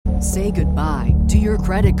Say goodbye to your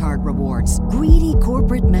credit card rewards. Greedy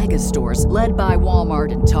corporate mega stores, led by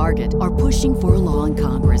Walmart and Target, are pushing for a law in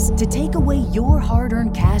Congress to take away your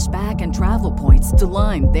hard-earned cash back and travel points to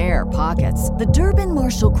line their pockets. The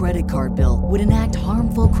Durbin-Marshall credit card bill would enact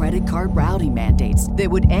harmful credit card routing mandates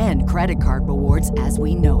that would end credit card rewards as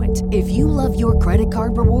we know it. If you love your credit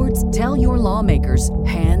card rewards, tell your lawmakers,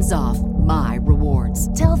 hands off my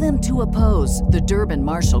rewards. Tell them to oppose the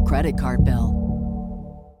Durbin-Marshall credit card bill.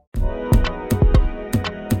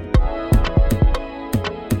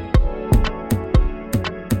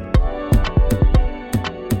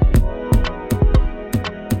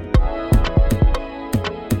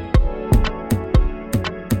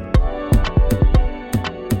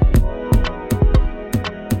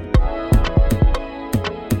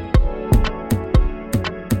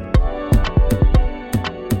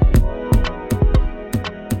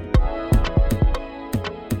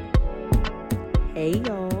 Hey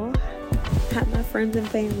y'all, how my friends and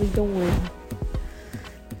family doing?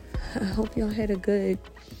 I hope y'all had a good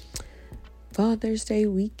Father's Day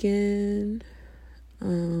weekend.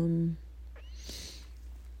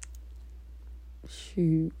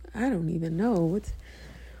 Shoot, I don't even know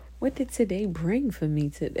what did today bring for me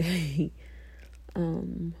today. I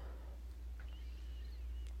don't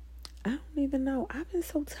even know. I've been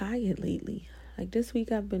so tired lately. Like this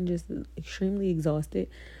week I've been just extremely exhausted.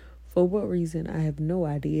 For what reason, I have no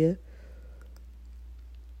idea.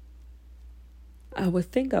 I would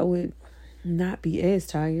think I would not be as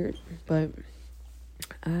tired, but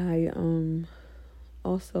I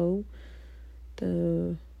also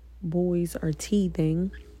the boys are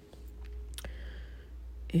teething,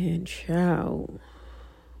 and child,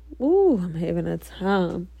 I'm having a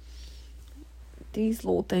time. These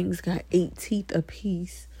little things got 8 teeth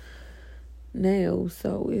apiece now,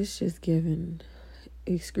 so it's just giving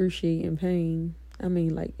excruciating pain. I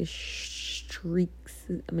mean, like it's shrieking,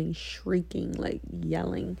 like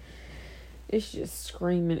yelling. It's just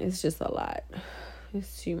screaming. It's just a lot.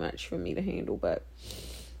 It's too much for me to handle. But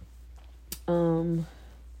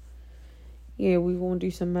yeah, we gonna do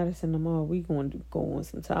some medicine tomorrow. We going to go on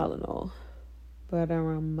some Tylenol. But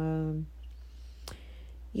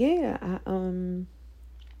yeah,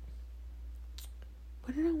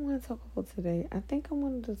 what did I want to talk about today? I think I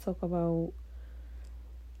wanted to talk about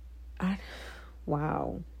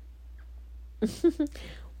wow.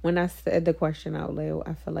 When I said the question out loud,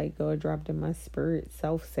 I feel like God dropped in my spirit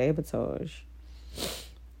self-sabotage.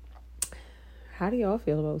 How do y'all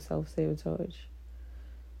feel about self-sabotage?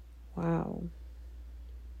 Wow.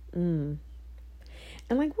 And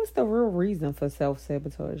like, what's the real reason for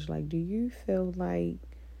self-sabotage? Like, do you feel like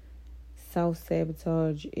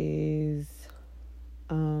self-sabotage is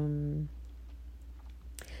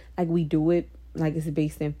like we do it like it's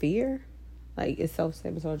based in fear? Like, is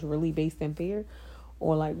self-sabotage really based in fear?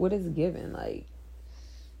 Or like, what is given? Like,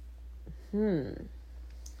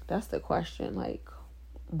 that's the question. Like,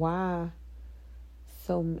 why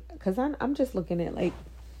so? Because I'm just looking at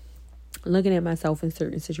myself in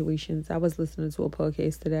certain situations. I was listening to a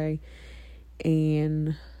podcast today,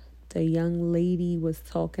 and the young lady was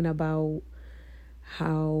talking about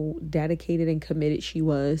how dedicated and committed she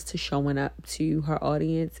was to showing up to her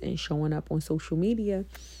audience and showing up on social media.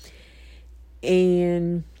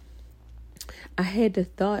 And I had the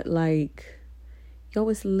thought, like, yo,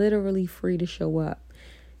 it's literally free to show up.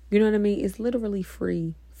 You know what I mean? It's literally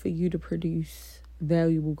free for you to produce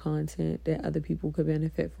valuable content that other people could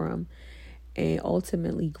benefit from and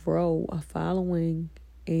ultimately grow a following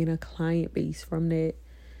and a client base from that.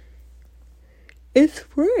 It's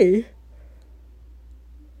free.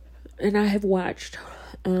 And I have watched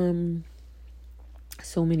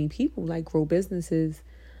so many people like grow businesses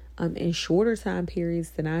in shorter time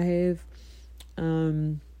periods than I have,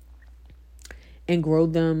 and grow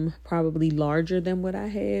them probably larger than what I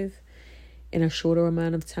have in a shorter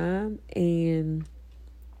amount of time. And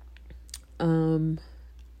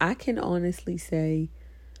I can honestly say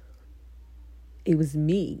it was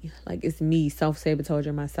me. Like, it's me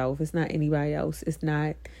self-sabotaging myself. It's not anybody else. It's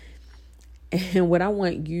not. And what I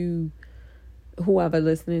want you, whoever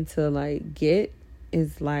listening to, like, get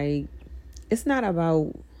is like, it's not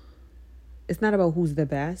about who's the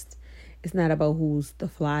best. It's not about who's the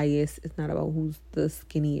flyest. It's not about who's the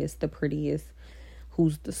skinniest, the prettiest,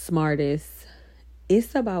 who's the smartest.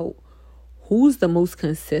 It's about who's the most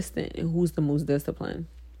consistent and who's the most disciplined.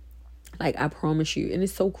 Like, I promise you. And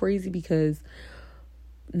it's so crazy because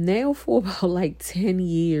now for about like 10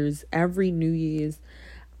 years, every New Year's,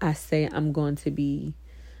 I say I'm going to be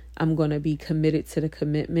committed to the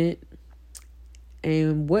commitment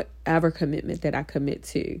and whatever commitment that I commit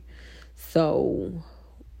to. So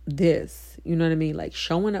this, you know what I mean? Like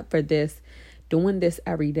showing up for this, doing this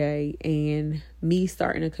every day, and me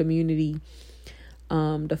starting a community,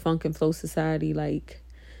 the Funk and Flow Society, like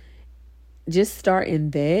just starting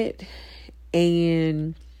that,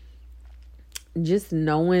 and just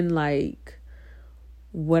knowing like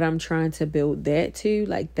what I'm trying to build that to,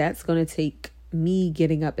 like that's going to take me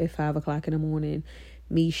getting up at 5 o'clock in the morning,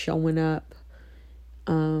 me showing up,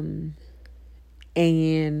 and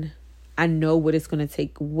I know what it's going to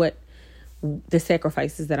take, what the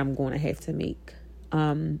sacrifices that I'm going to have to make.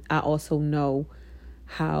 I also know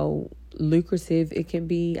how lucrative it can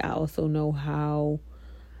be. I also know how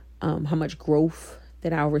much growth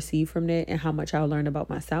that I'll receive from that, and how much I'll learn about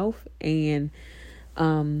myself, and,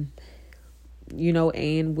 you know,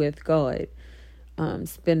 and with God,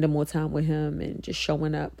 spending more time with him and just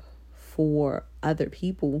showing up for other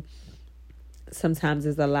people sometimes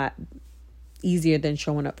is a lot easier than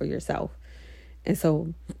showing up for yourself. And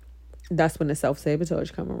so that's when the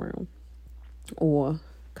self-sabotage come around or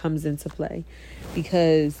comes into play,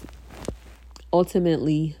 because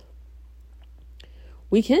ultimately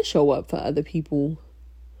we can show up for other people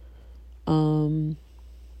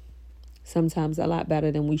sometimes a lot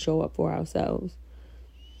better than we show up for ourselves.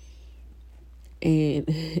 And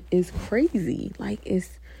it's crazy. Like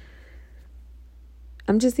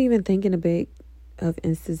I'm just even thinking a bit of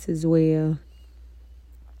instances where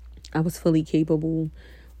I was fully capable,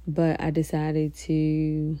 but I decided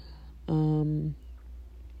to, I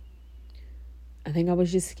think I was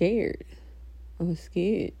just scared. I was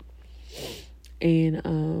scared.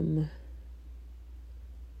 And,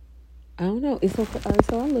 I don't know. It's okay.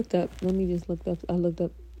 So I looked up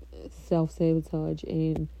self-sabotage,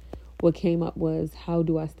 and what came up was, how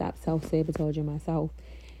do I stop self-sabotaging myself?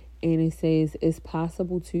 And it says it's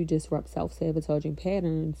possible to disrupt self-sabotaging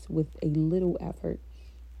patterns with a little effort.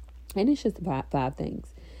 And it's just about 5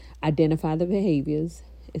 things. Identify the behaviors.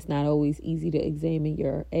 It's not always easy to examine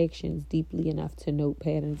your actions deeply enough to note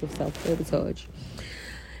patterns of self-sabotage.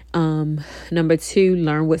 Number 2,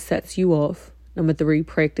 learn what sets you off. Number 3,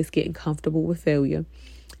 practice getting comfortable with failure.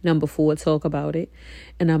 Number 4, talk about it.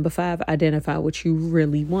 And number 5, identify what you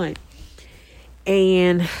really want.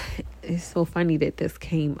 And it's so funny that this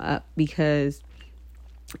came up, because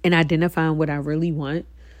in identifying what I really want,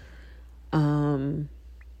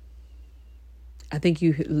 I think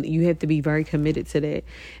you have to be very committed to that.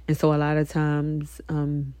 And so a lot of times,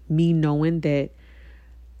 me knowing that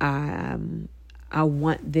I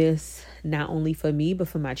want this not only for me, but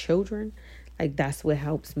for my children, like that's what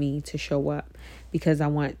helps me to show up, because I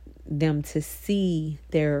want them to see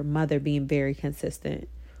their mother being very consistent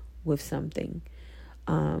with something.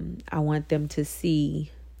 I want them to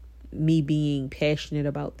see me being passionate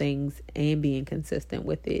about things and being consistent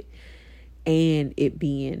with it, and it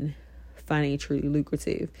being financially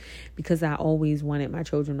lucrative, because I always wanted my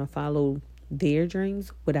children to follow their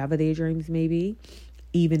dreams, whatever their dreams may be,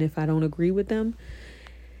 even if I don't agree with them.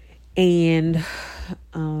 And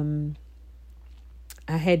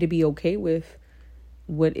I had to be okay with,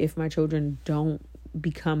 what if my children don't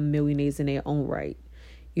become millionaires in their own right?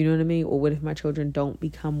 You know what I mean? Or what if my children don't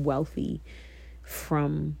become wealthy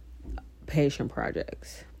from passion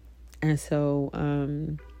projects? And so,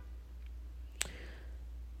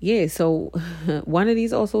 so one of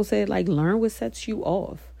these also said, like, learn what sets you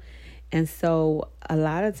off. And so a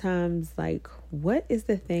lot of times, like, what is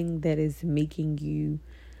the thing that is making you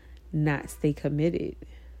not stay committed?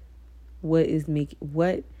 What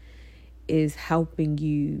is helping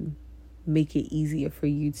you make it easier for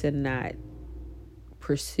you to not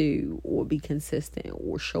pursue or be consistent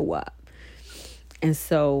or show up? And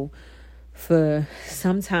so for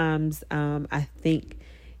sometimes, I think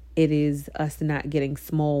it is us not getting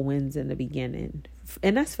small wins in the beginning.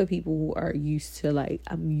 And that's for people who are used to, like,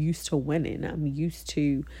 I'm used to winning. I'm used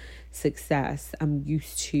to success. I'm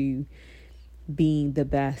used to being the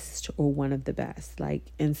best or one of the best.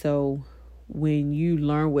 Like, and so when you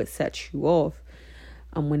learn what sets you off,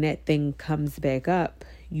 when that thing comes back up,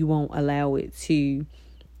 you won't allow it to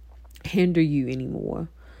hinder you anymore.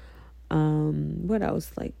 What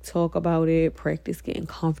else? Like, talk about it, practice getting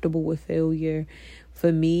comfortable with failure.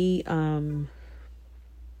 For me,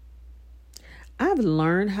 I've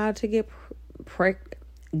learned how to get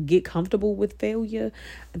comfortable with failure.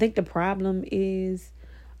 I think the problem is,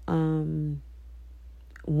 when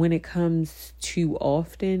it comes too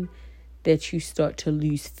often, that you start to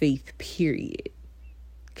lose faith, period.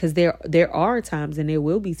 Because there are times, and there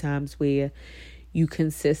will be times, where you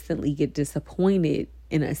consistently get disappointed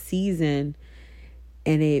in a season,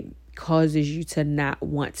 and it causes you to not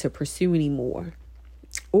want to pursue anymore.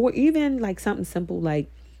 Or even like something simple,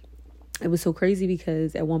 like it was so crazy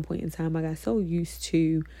because at one point in time, I got so used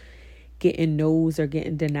to getting no's or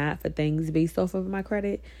getting denied for things based off of my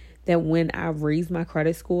credit that when I raised my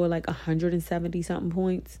credit score like 170 something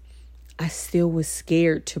points, I still was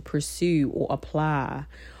scared to pursue or apply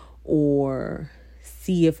or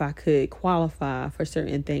see if I could qualify for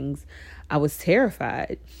certain things. I was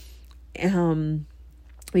terrified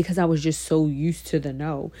because I was just so used to the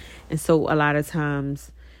no. And so a lot of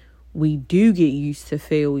times we do get used to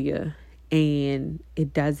failure and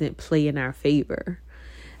it doesn't play in our favor.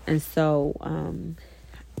 And so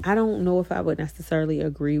I don't know if I would necessarily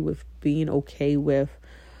agree with being okay with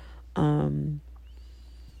getting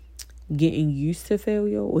used to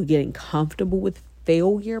failure or getting comfortable with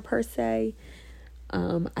failure per se.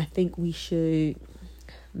 I think we should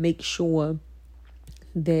make sure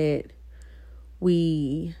that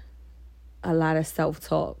we a lot of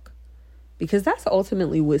self-talk, because that's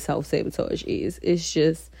ultimately what self-sabotage is.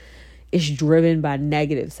 It's driven by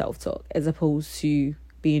negative self-talk as opposed to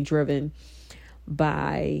being driven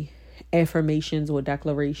by affirmations or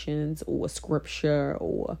declarations or scripture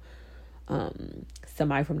or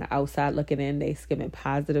somebody from the outside looking in, they giving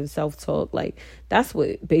positive self-talk. Like, that's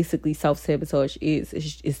what basically self-sabotage is.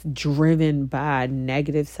 It's driven by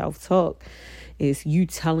negative self-talk. It's you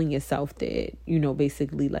telling yourself that,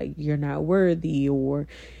 basically like you're not worthy or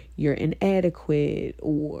you're inadequate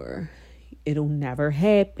or it'll never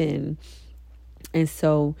happen. And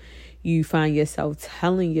so you find yourself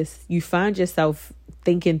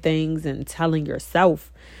thinking things and telling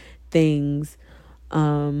yourself things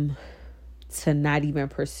to not even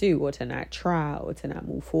pursue or to not try or to not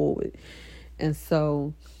move forward. And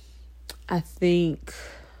so I think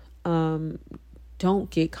don't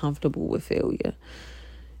get comfortable with failure.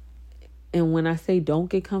 And when I say don't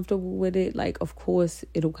get comfortable with it, like, of course,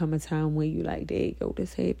 it'll come a time where you like, there you go,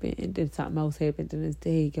 this happened, and then something else happened, and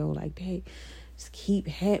there you go, like, dang, just keep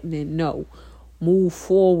happening. No, move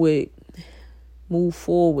forward.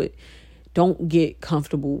 Don't get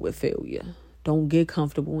comfortable with failure. Don't get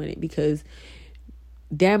comfortable in it, because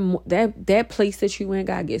that place that you in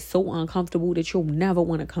gotta get so uncomfortable that you'll never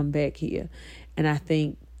want to come back here. And I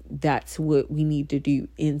think that's what we need to do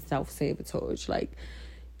in self-sabotage. Like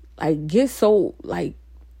get so like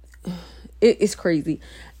it's crazy.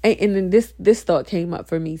 And then this thought came up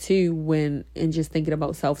for me too when just thinking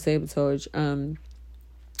about self-sabotage.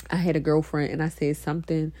 I had a girlfriend and I said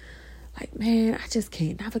something like, man, I just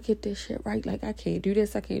can't never get this shit right. Like, I can't do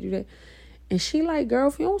this, I can't do that. And she like, girl,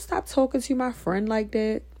 if you don't stop talking to my friend like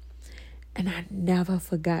that. And I never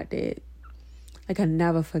forgot that. Like, I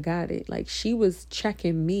never forgot it. Like, she was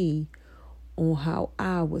checking me on how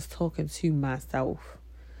I was talking to myself.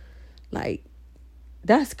 Like,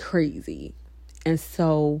 that's crazy. And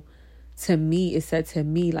so to me, it said to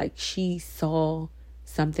me, like, she saw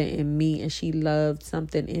something in me and she loved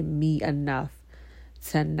something in me enough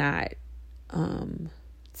to not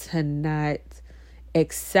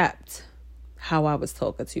accept how I was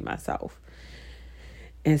talking to myself.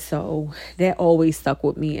 And so that always stuck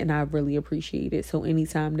with me, and I really appreciate it. So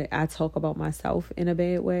anytime that I talk about myself in a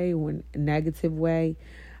bad way or in a negative way,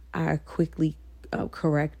 I quickly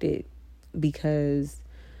correct it because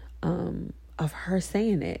of her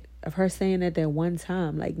saying it. Of her saying it that one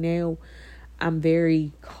time. Like, now I'm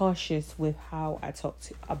very cautious with how I talk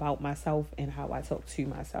about myself and how I talk to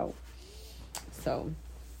myself. So,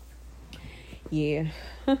 yeah.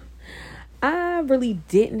 I really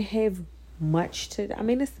didn't have much to... I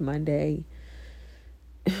mean, it's Monday.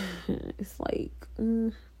 It's like...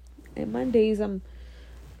 and Mondays, I'm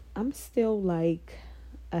still like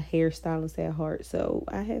a hairstylist at heart. So,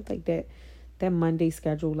 I have like that Monday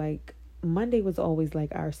schedule. Like, Monday was always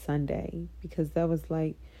like our Sunday. Because that was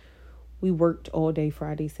like... we worked all day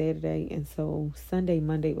Friday, Saturday. And so, Sunday,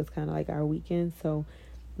 Monday was kind of like our weekend. So,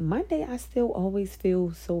 Monday, I still always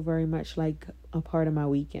feel so very much like a part of my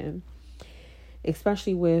weekend.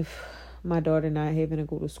 Especially with my daughter not having to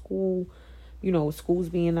go to school. School's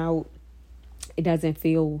being out. It doesn't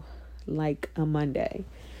feel like a Monday.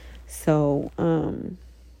 So,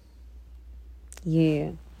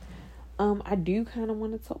 yeah. I do kind of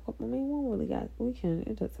want to talk. I mean,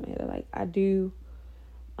 it doesn't matter. Like, I do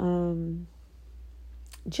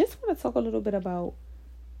just want to talk a little bit about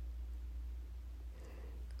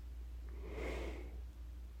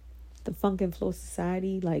the Funk and Flow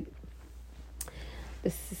Society, like the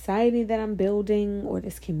society that I'm building, or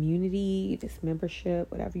this community, this membership,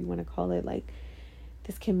 whatever you want to call it, like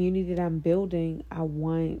this community that I'm building. I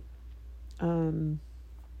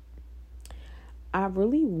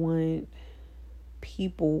really want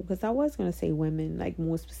people, because I was going to say women, like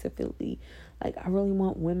more specifically, like I really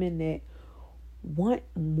want women that want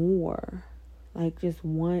more, like just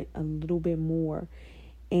want a little bit more.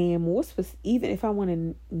 And more even if I want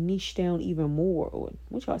to niche down even more, or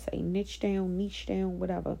what y'all say, niche down,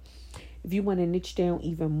 whatever. If you want to niche down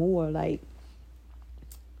even more, like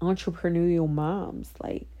entrepreneurial moms,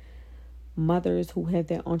 like mothers who have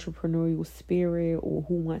that entrepreneurial spirit, or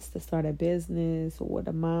who wants to start a business, or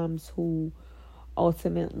the moms who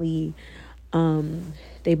ultimately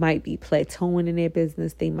they might be plateauing in their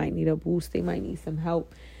business, they might need a boost, they might need some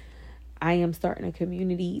help. I am starting a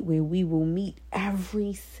community where we will meet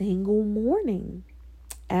every single morning.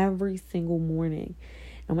 And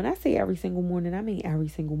when I say every single morning, I mean every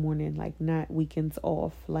single morning, like not weekends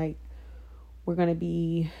off. Like we're going to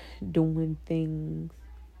be doing things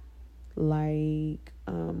like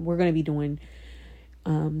we're going to be doing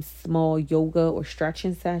small yoga or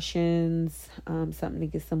stretching sessions, something to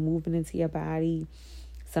get some movement into your body.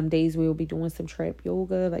 Some days we'll be doing some trap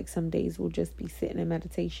yoga, like some days we'll just be sitting in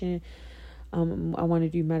meditation. I want to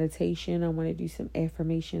do meditation. I want to do some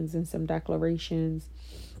affirmations and some declarations.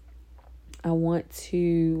 I want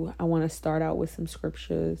to start out with some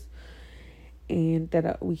scriptures and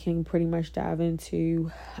that we can pretty much dive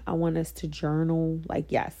into. I want us to journal, like,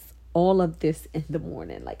 yes, all of this in the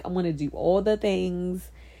morning. Like I want to do all the things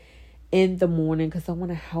in the morning because I want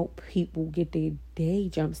to help people get their day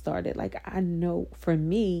jump started. Like I know for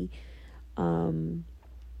me, being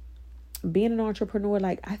an entrepreneur,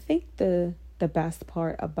 like I think the best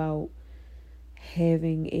part about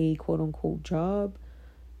having a quote unquote job,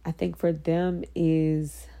 I think for them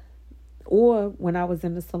is, or when I was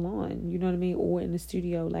in the salon, you know what I mean? Or in the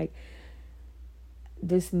studio, like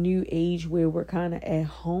this new age where we're kind of at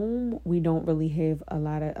home, we don't really have a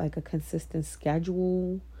lot of like a consistent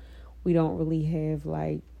schedule. We don't really have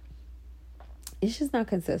like, it's just not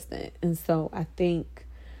consistent. And so I think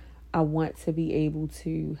I want to be able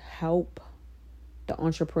to help the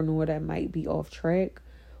entrepreneur that might be off track,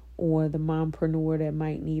 or the mompreneur that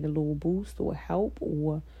might need a little boost or help,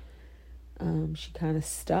 or she kind of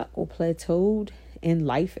stuck or plateaued in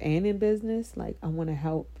life and in business. Like I want to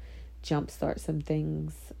help jumpstart some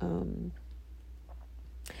things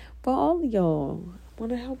for all of y'all. I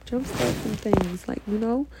want to help jumpstart some things, like, you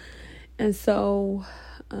know. And so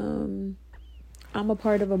I'm a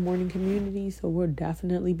part of a morning community, so we'll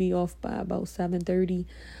definitely be off by about 7:30.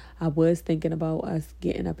 I was thinking about us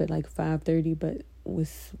getting up at like 5:30, but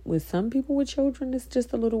with some people with children, it's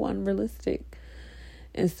just a little unrealistic.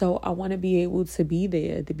 And so I want to be able to be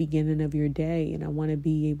there at the beginning of your day, and I want to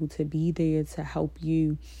be able to be there to help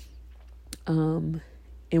you in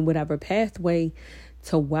whatever pathway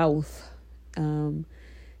to wealth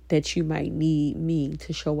that you might need me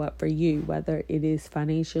to show up for you, whether it is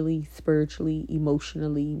financially, spiritually,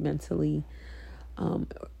 emotionally, mentally,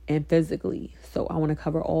 and physically. So I want to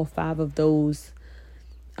cover all 5 of those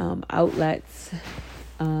outlets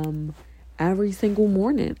every single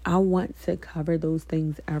morning. I want to cover those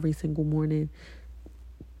things every single morning.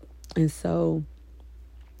 And so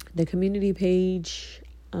the community page,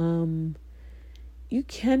 you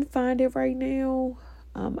can find it right now.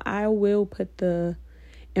 I will put the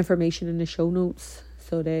information in the show notes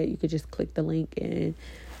so that you could just click the link and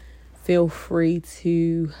feel free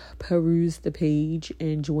to peruse the page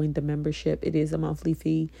and join the membership. It is a monthly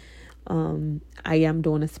fee. I am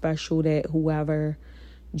doing a special that whoever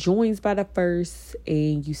joins by the 1st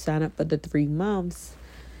and you sign up for the 3 months,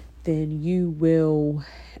 then you will,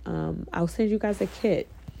 I'll send you guys a kit,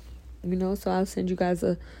 you know, so I'll send you guys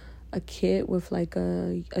a kit with like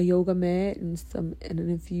a yoga mat and an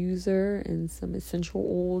infuser and some essential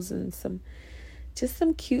oils and some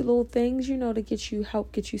cute little things, you know, to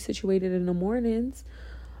help get you situated in the mornings.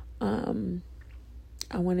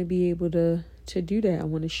 I want to be able to do that. I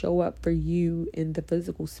want to show up for you in the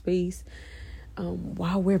physical space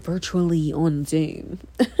while we're virtually on Zoom.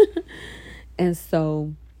 And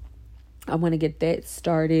so I want to get that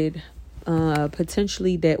started.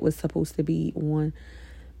 Potentially that was supposed to be on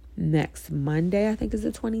next Monday, I think is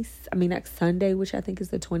next Sunday, which I think is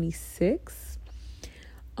the 26th.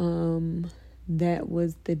 That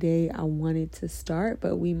was the day I wanted to start,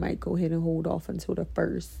 but we might go ahead and hold off until the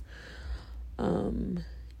 1st.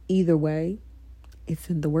 Either way, it's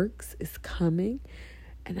in the works, it's coming,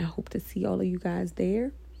 and I hope to see all of you guys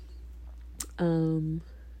there. And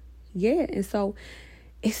so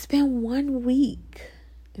it's been 1 week.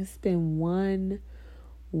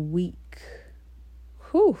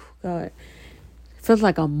 Whew, God, feels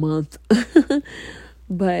like a month.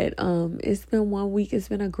 But it's been 1 week. It's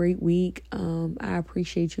been a great week. I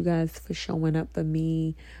appreciate you guys for showing up for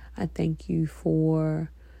me. I thank you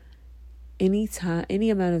for any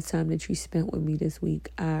amount of time that you spent with me this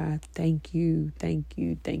week, I thank you.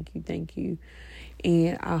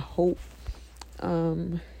 And I hope,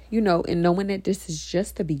 and knowing that this is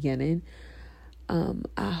just the beginning,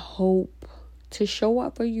 I hope to show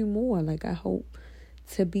up for you more. Like, I hope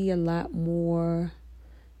to be a lot more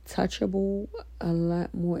touchable, a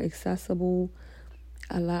lot more accessible,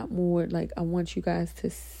 a lot more, like, I want you guys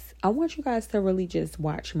to really just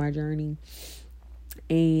watch my journey,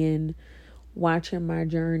 and watching my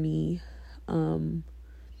journey, and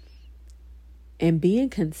being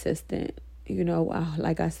consistent.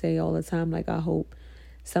 Like I say all the time, like, I hope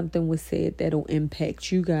something was said that'll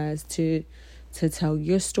impact you guys to tell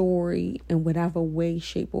your story in whatever way,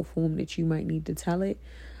 shape, or form that you might need to tell it.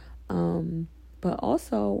 But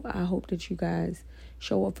also, I hope that you guys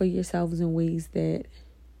show up for yourselves in ways that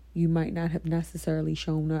you might not have necessarily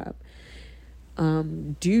shown up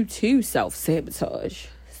due to self-sabotage.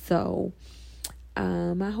 So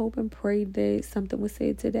I hope and pray that something was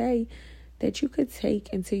said today that you could take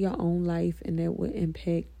into your own life, and that would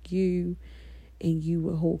impact you, and you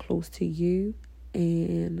will hold close to you.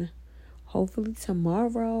 And hopefully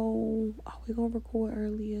tomorrow, are we going to record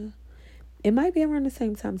earlier? It might be around the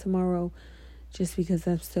same time tomorrow, just because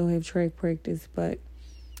I still have track practice. But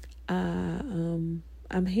I'm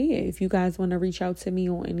here. If you guys want to reach out to me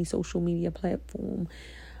on any social media platform,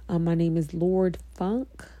 my name is Lord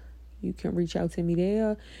Funk. You can reach out to me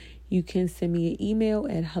there. You can send me an email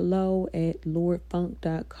at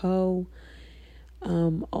hello@lordfunk.co.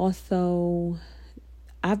 Also,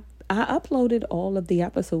 I uploaded all of the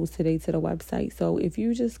episodes today to the website. So if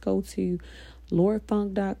you just go to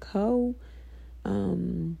lordfunk.co,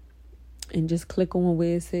 and just click on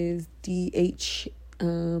where it says DHMS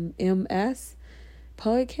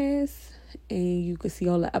podcast, and you can see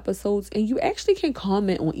all the episodes, and you actually can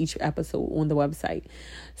comment on each episode on the website.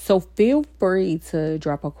 So feel free to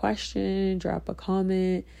drop a question, drop a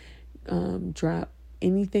comment, drop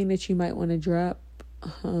anything that you might want to drop,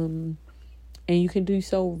 and you can do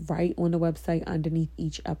so right on the website underneath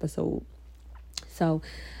each episode. So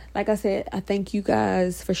like I said, I thank you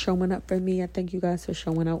guys for showing up for me. I thank you guys for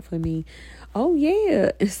showing out for me. Oh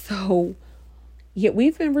yeah. So yeah,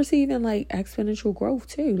 we've been receiving like exponential growth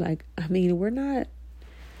too. Like, I mean, we're not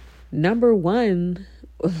number one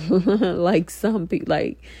like some people.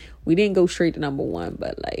 Like, we didn't go straight to number one,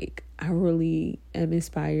 but like, I really am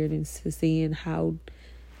inspired into seeing how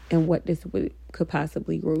and what this could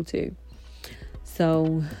possibly grow to.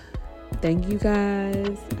 So thank you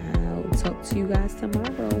guys. I'll talk to you guys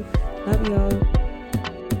tomorrow. Love y'all.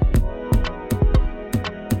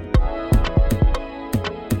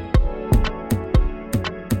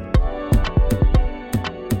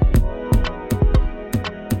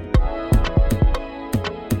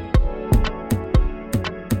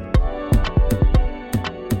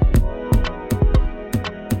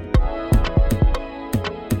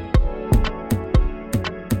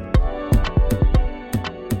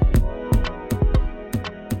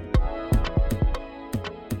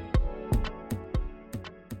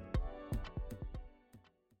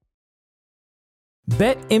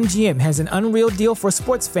 BetMGM has an unreal deal for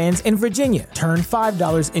sports fans in Virginia. Turn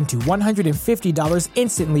 $5 into $150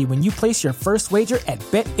 instantly when you place your first wager at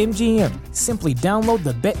BetMGM. Simply download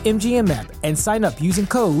the BetMGM app and sign up using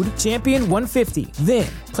code Champion150. Then,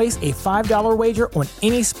 place a $5 wager on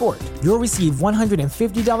any sport. You'll receive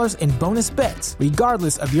 $150 in bonus bets,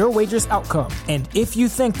 regardless of your wager's outcome. And if you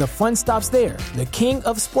think the fun stops there, the King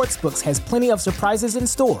of Sportsbooks has plenty of surprises in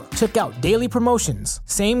store. Check out daily promotions,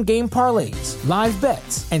 same-game parlays, live bets,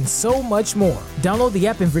 and so much more. Download the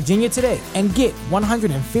app in Virginia today and get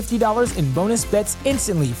 $150 in bonus bets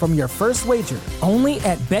instantly from your first wager. Only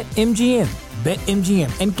at BetMGM.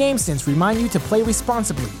 BetMGM and GameSense remind you to play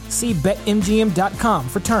responsibly. See BetMGM.com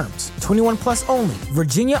for terms. 21 plus only.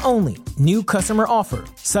 Virginia only. New customer offer.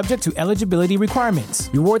 Subject to eligibility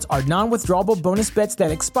requirements. Rewards are non-withdrawable bonus bets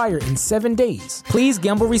that expire in 7 days. Please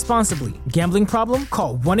gamble responsibly. Gambling problem?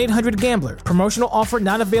 Call 1-800-GAMBLER. Promotional offer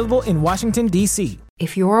not available in Washington, D.C.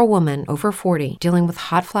 If you're a woman over 40 dealing with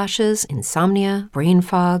hot flashes, insomnia, brain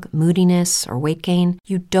fog, moodiness, or weight gain,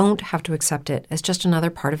 you don't have to accept it as just another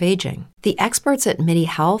part of aging. The experts at MIDI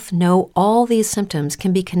Health know all these symptoms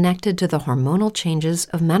can be connected to the hormonal changes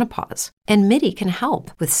of menopause. And MIDI can help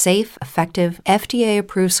with safe, effective,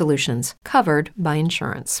 FDA-approved solutions covered by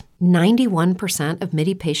insurance. 91% of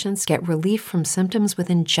MIDI patients get relief from symptoms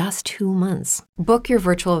within just 2 months. Book your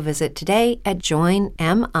virtual visit today at joinmidi.com.